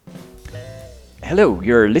Hello,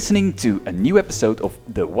 you're listening to a new episode of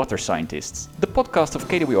The Water Scientists, the podcast of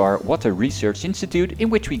KWR Water Research Institute in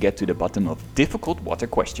which we get to the bottom of difficult water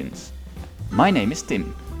questions. My name is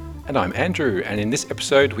Tim. And I'm Andrew, and in this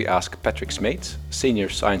episode we ask Patrick Smeets, Senior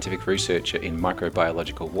Scientific Researcher in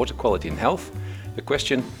Microbiological Water Quality and Health, the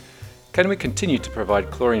question, can we continue to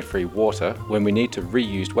provide chlorine-free water when we need to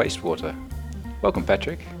reuse wastewater? Welcome,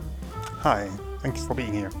 Patrick. Hi, thanks for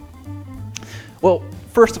being here. Well,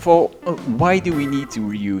 first of all, why do we need to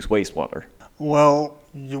reuse wastewater? Well,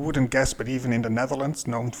 you wouldn't guess, but even in the Netherlands,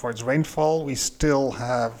 known for its rainfall, we still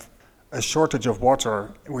have a shortage of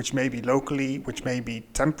water, which may be locally, which may be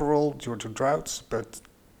temporal due to droughts, but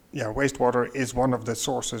wastewater is one of the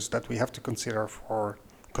sources that we have to consider for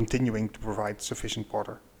continuing to provide sufficient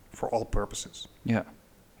water for all purposes. Yeah.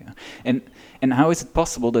 And how is it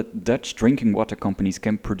possible that Dutch drinking water companies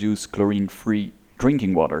can produce chlorine-free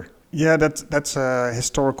drinking water? Yeah, that's a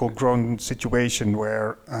historical grown situation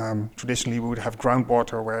where traditionally we would have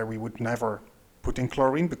groundwater where we would never put in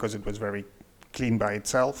chlorine because it was very clean by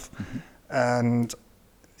itself. Mm-hmm. And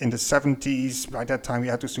in the 70s, by that time we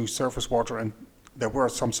had to use surface water, and there were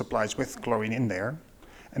some supplies with chlorine in there.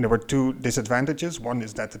 And there were two disadvantages. One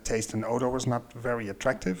is that the taste and odor was not very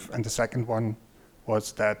attractive, and the second one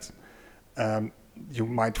was that you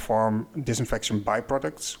might form disinfection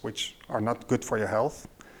byproducts, which are not good for your health.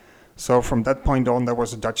 So from that point on, there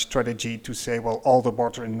was a Dutch strategy to say, well, all the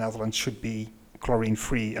water in the Netherlands should be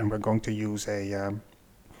chlorine-free, and we're going to use a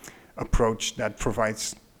approach that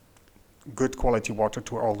provides good quality water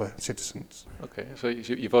to all the citizens. Okay, so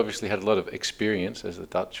you've obviously had a lot of experience as the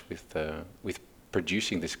Dutch with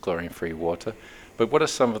producing this chlorine-free water, but what are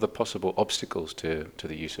some of the possible obstacles to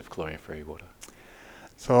the use of chlorine-free water?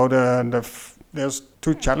 So there's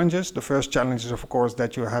two challenges. The first challenge is, of course,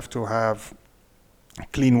 that you have to have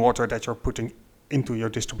clean water that you're putting into your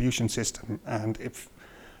distribution system. And if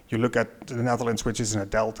you look at the Netherlands, which is in a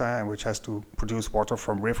delta and which has to produce water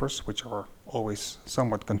from rivers, which are always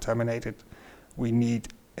somewhat contaminated, we need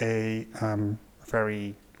a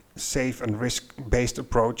very safe and risk-based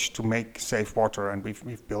approach to make safe water. And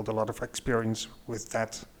we've built a lot of experience with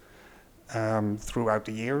that throughout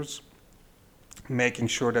the years, making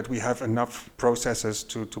sure that we have enough processes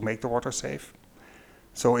to make the water safe.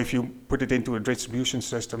 So if you put it into a distribution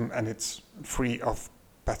system and it's free of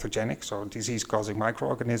pathogenics or disease-causing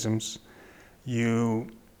microorganisms, you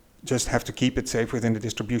just have to keep it safe within the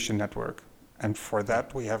distribution network. And for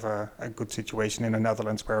that, we have a good situation in the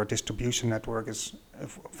Netherlands where our distribution network is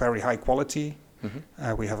very high quality.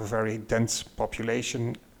 Mm-hmm. We have a very dense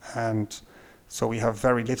population, and so we have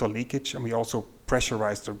very little leakage, and we also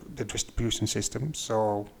pressurize the distribution system.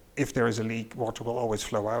 So if there is a leak, water will always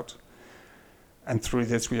flow out. And through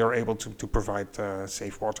this, we are able to provide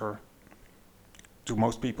safe water to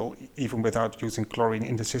most people, even without using chlorine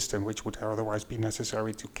in the system, which would otherwise be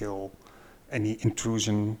necessary to kill any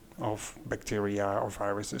intrusion of bacteria or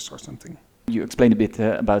viruses or something. You explained a bit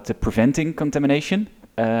about preventing contamination.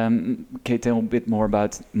 Can you tell a bit more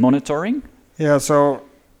about monitoring? Yeah, so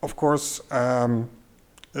of course,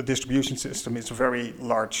 the distribution system is a very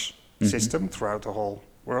large system throughout the whole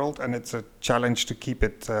world, and it's a challenge to keep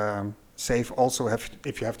it safe. Also,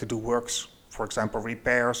 if you have to do works, for example,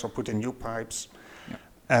 repairs or put in new pipes,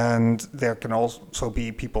 and there can also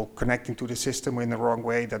be people connecting to the system in the wrong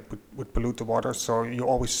way that would pollute the water. So you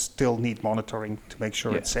always still need monitoring to make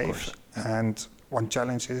sure it's safe. And one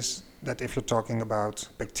challenge is that if you're talking about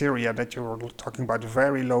bacteria, that you're talking about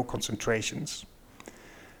very low concentrations.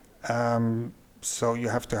 So you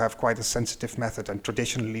have to have quite a sensitive method. And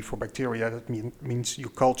traditionally for bacteria, that means you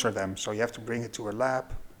culture them. So you have to bring it to a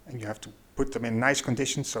lab, and you have to put them in nice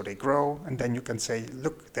conditions so they grow, and then you can say,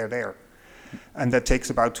 look, they're there. And that takes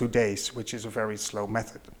about 2 days, which is a very slow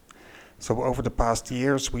method. So over the past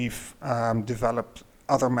years, we've developed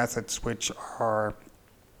other methods which are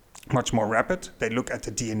much more rapid. They look at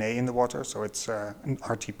the DNA in the water, so it's an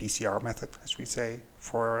RT-PCR method, as we say,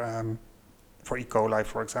 for E. coli,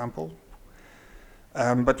 for example.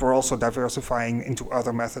 But we're also diversifying into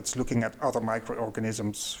other methods, looking at other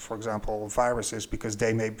microorganisms, for example, viruses, because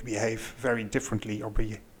they may behave very differently or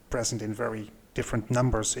be present in very different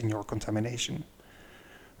numbers in your contamination.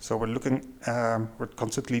 So we're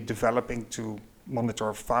constantly developing to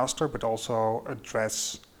monitor faster, but also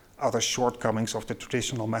address other shortcomings of the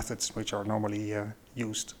traditional methods which are normally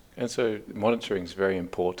used. And so monitoring is very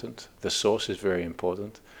important. The source is very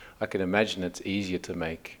important. I can imagine it's easier to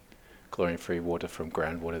make chlorine-free water from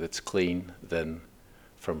groundwater that's clean than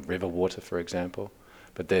from river water, for example.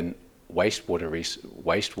 But then reusing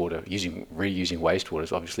wastewater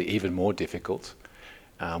is obviously even more difficult.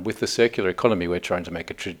 With the circular economy, we're trying to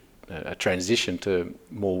make a transition to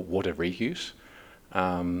more water reuse.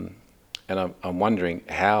 And I'm wondering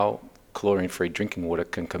how chlorine-free drinking water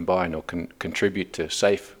can combine or can contribute to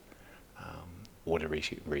safe water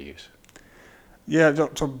reuse. Yeah,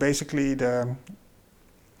 so basically the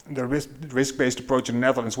risk-based approach in the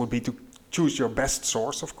Netherlands would be to choose your best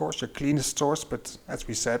source, of course, your cleanest source, but as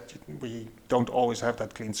we said, we don't always have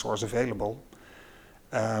that clean source available.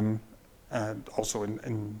 And also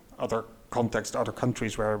in other contexts, other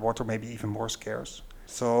countries where water may be even more scarce.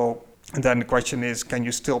 So, and then the question is, can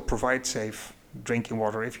you still provide safe drinking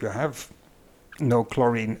water if you have no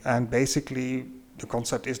chlorine? And basically, the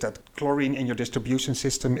concept is that chlorine in your distribution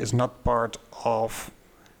system is not part of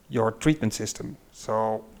your treatment system.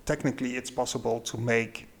 So technically, it's possible to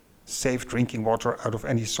make safe drinking water out of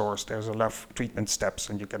any source. There's a lot of treatment steps,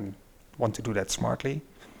 and you can want to do that smartly.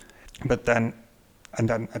 But then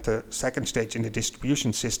at the second stage in the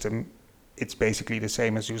distribution system, it's basically the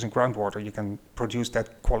same as using groundwater. You can produce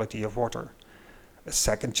that quality of water. A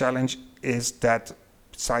second challenge is that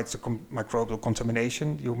besides the microbial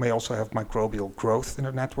contamination, you may also have microbial growth in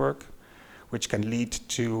the network, which can lead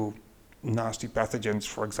to nasty pathogens.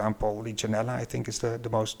 For example, Legionella, I think, is the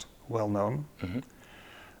most well-known. Mm-hmm.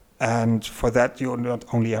 And for that, you not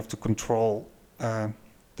only have to control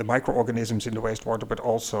the microorganisms in the wastewater, but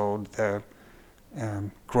also the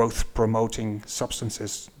growth-promoting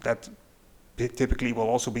substances that typically will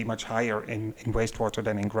also be much higher in wastewater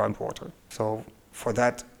than in groundwater. So for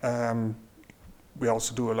that, we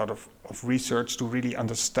also do a lot of research to really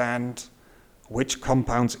understand which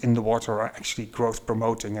compounds in the water are actually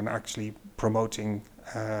growth-promoting and actually promoting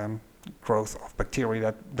growth of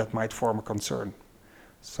bacteria that might form a concern,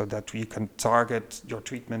 so that we can target your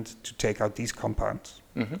treatment to take out these compounds.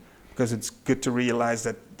 Mm-hmm. Because it's good to realize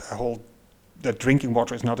that the drinking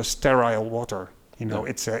water is not a sterile water. You know, no.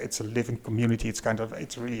 It's a living community.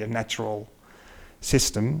 It's really a natural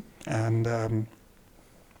system, and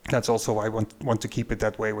that's also why I want to keep it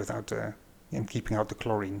that way without keeping out the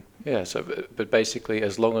chlorine. Yeah. So, but basically,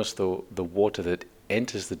 as long as the water that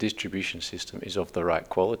enters the distribution system is of the right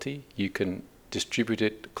quality, you can distribute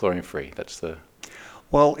it chlorine-free. That's the.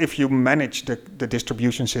 Well, if you manage the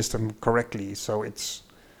distribution system correctly, so it's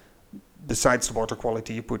besides the water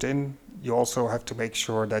quality you put in, you also have to make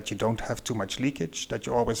sure that you don't have too much leakage, that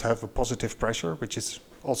you always have a positive pressure, which is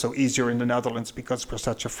also easier in the Netherlands because we're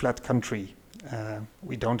such a flat country.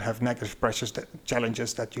 We don't have negative pressures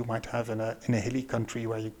challenges that you might have in a hilly country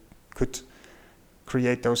where you could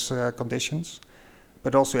create those conditions.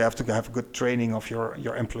 But also you have to have good training of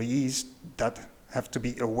your employees that have to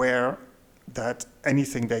be aware that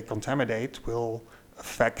anything they contaminate will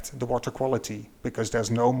affect the water quality, because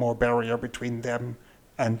there's no more barrier between them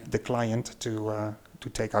and the client to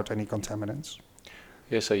take out any contaminants.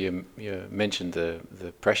 Yeah, so you mentioned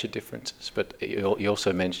the pressure differences, but you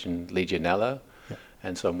also mentioned Legionella, yeah.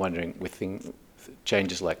 And so I'm wondering, with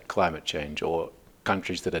changes like climate change or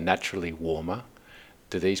countries that are naturally warmer,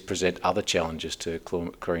 do these present other challenges to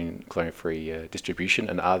chlorine-free distribution,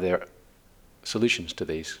 and are there solutions to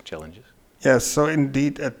these challenges? Yes, so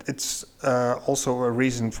indeed it's also a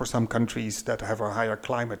reason for some countries that have a higher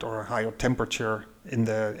climate or a higher temperature in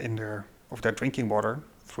their drinking water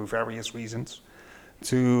through various reasons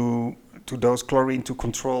to dose chlorine to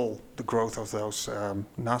control the growth of those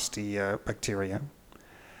nasty bacteria.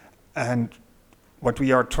 And what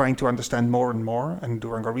we are trying to understand more and more and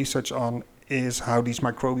doing our research on is how these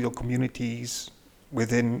microbial communities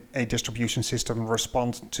within a distribution system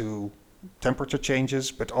respond to temperature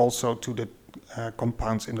changes, but also to the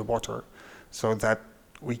compounds in the water, so that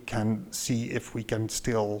we can see if we can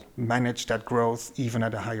still manage that growth even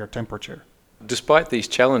at a higher temperature. Despite these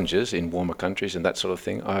challenges in warmer countries and that sort of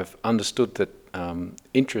thing, I've understood that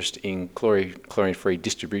interest in chlorine-free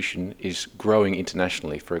distribution is growing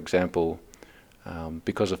internationally. For example,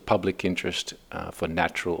 because of public interest for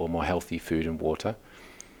natural or more healthy food and water.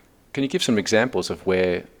 Can you give some examples of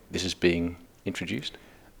where this is being introduced?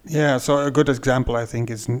 Yeah, so a good example, I think,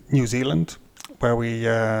 is New Zealand, where we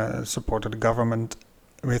supported the government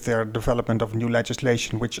with their development of new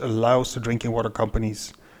legislation which allows the drinking water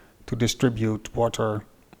companies to distribute water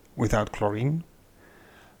without chlorine.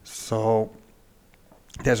 So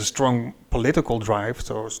there's a strong political drive,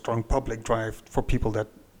 so a strong public drive for people that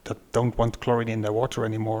don't want chlorine in their water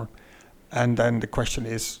anymore. And then the question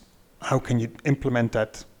is, how can you implement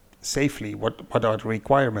that safely? What are the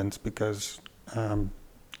requirements? Because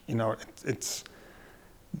it's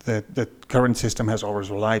the current system has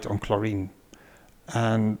always relied on chlorine,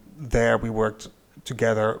 and there we worked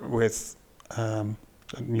together with the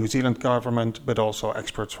New Zealand government, but also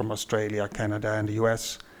experts from Australia, Canada, and the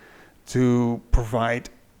US to provide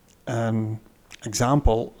an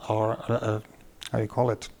example or how you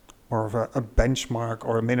call it, more of a benchmark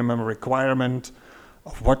or a minimum requirement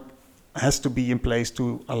of what has to be in place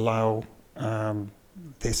to allow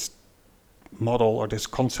this model or this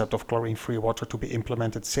concept of chlorine-free water to be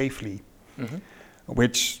implemented safely,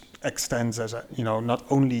 which extends as not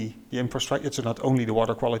only the infrastructure, it's not only the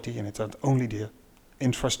water quality and it's not only the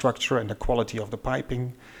infrastructure and the quality of the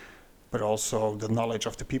piping, but also the knowledge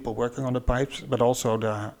of the people working on the pipes, but also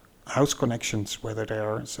the house connections, whether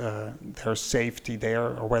there's safety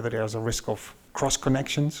there or whether there's a risk of cross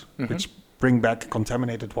connections, which bring back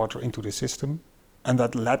contaminated water into the system. And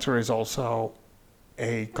that latter is also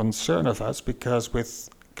a concern of us because with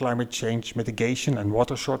climate change mitigation and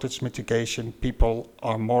water shortage mitigation, people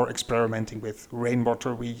are more experimenting with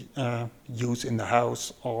rainwater we use in the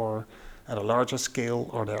house or at a larger scale,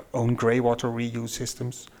 or their own grey water reuse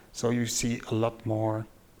systems. So you see a lot more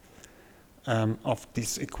of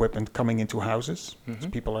this equipment coming into houses. So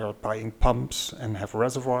people are buying pumps and have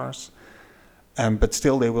reservoirs, but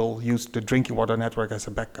still they will use the drinking water network as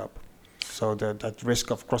a backup. So that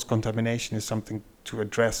risk of cross-contamination is something to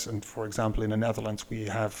address. And for example, in the Netherlands, we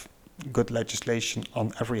have good legislation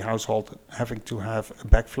on every household having to have a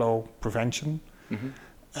backflow prevention.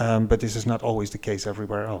 But this is not always the case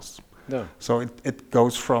everywhere else. No. So it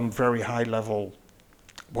goes from very high level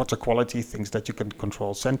water quality, things that you can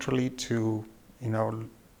control centrally, to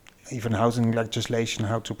even housing legislation,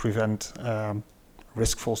 how to prevent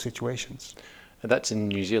riskful situations. And that's in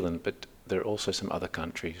New Zealand, but there are also some other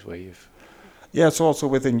countries where you've... Yeah, so also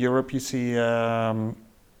within Europe you see an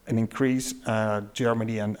increase.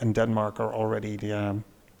 Germany and Denmark are already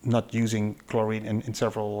not using chlorine in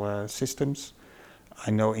several systems. I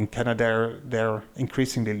know in Canada they're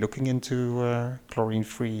increasingly looking into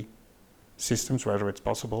chlorine-free systems, whether it's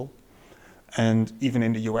possible. And even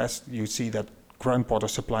in the US, you see that groundwater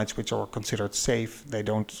supplies, which are considered safe, they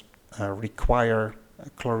don't require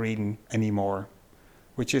chlorine anymore,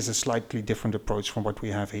 which is a slightly different approach from what we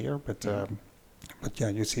have here. But yeah,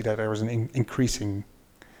 you see that there is an increasing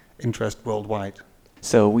interest worldwide.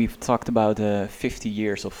 So we've talked about 50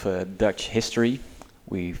 years of Dutch history.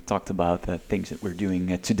 We've talked about things that we're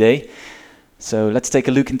doing today. So let's take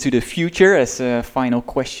a look into the future as a final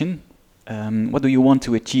question. What do you want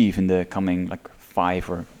to achieve in the coming 5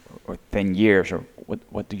 or 10 years, or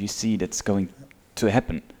what do you see that's going to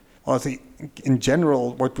happen? Well, I think in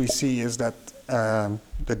general what we see is that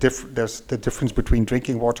there's the difference between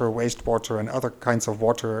drinking water, wastewater, and other kinds of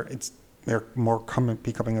water. They're more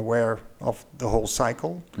becoming aware of the whole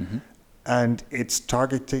cycle, and it's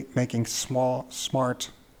targeting making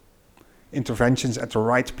smart interventions at the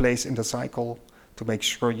right place in the cycle to make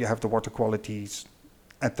sure you have the water qualities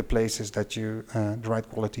at the places that you, the right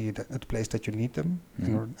quality at the place that you need them,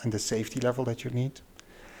 and the safety level that you need.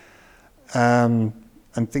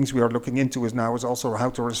 And things we are looking into is also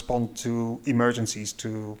how to respond to emergencies,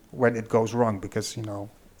 to when it goes wrong, because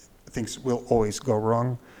things will always go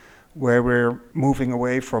wrong. Where we're moving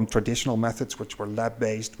away from traditional methods, which were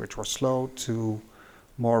lab-based, which were slow, to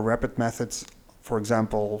more rapid methods. For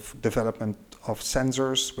example, development of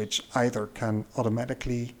sensors, which either can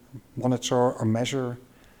automatically monitor or measure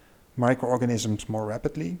microorganisms more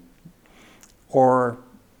rapidly, or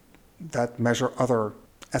that measure other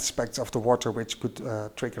aspects of the water which could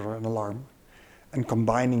trigger an alarm. And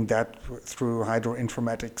combining that through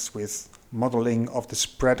hydroinformatics with modeling of the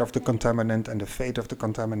spread of the contaminant and the fate of the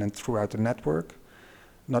contaminant throughout the network,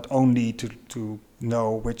 not only to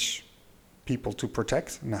know which people to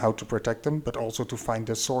protect and how to protect them, but also to find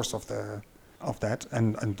the source of that.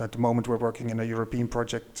 And at the moment we're working in a European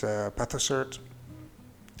project, PathoCert,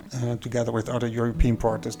 together with other European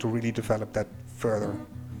partners to really develop that further.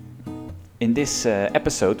 In this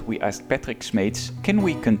episode, we asked Patrick Smeets, can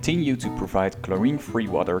we continue to provide chlorine-free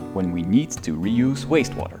water when we need to reuse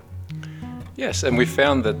wastewater? Yes, and we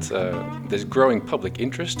found that there's growing public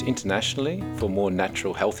interest internationally for more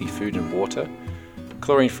natural, healthy food and water.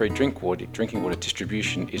 Chlorine-free drinking water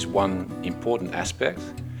distribution is one important aspect,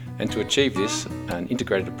 and to achieve this, an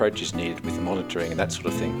integrated approach is needed with monitoring and that sort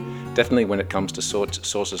of thing. Definitely when it comes to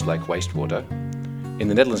sources like wastewater. In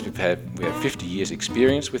the Netherlands, we have 50 years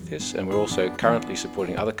experience with this, and we're also currently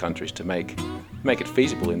supporting other countries to make it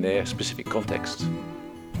feasible in their specific contexts.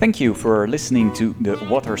 Thank you for listening to The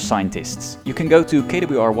Water Scientists. You can go to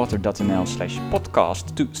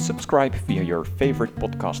kwrwater.nl/podcast to subscribe via your favorite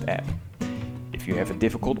podcast app. If you have a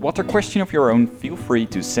difficult water question of your own, feel free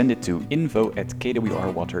to send it to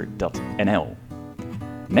info@kwrwater.nl.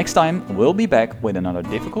 Next time, we'll be back with another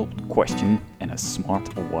difficult question and a smart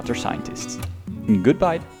water scientist.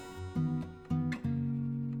 Goodbye.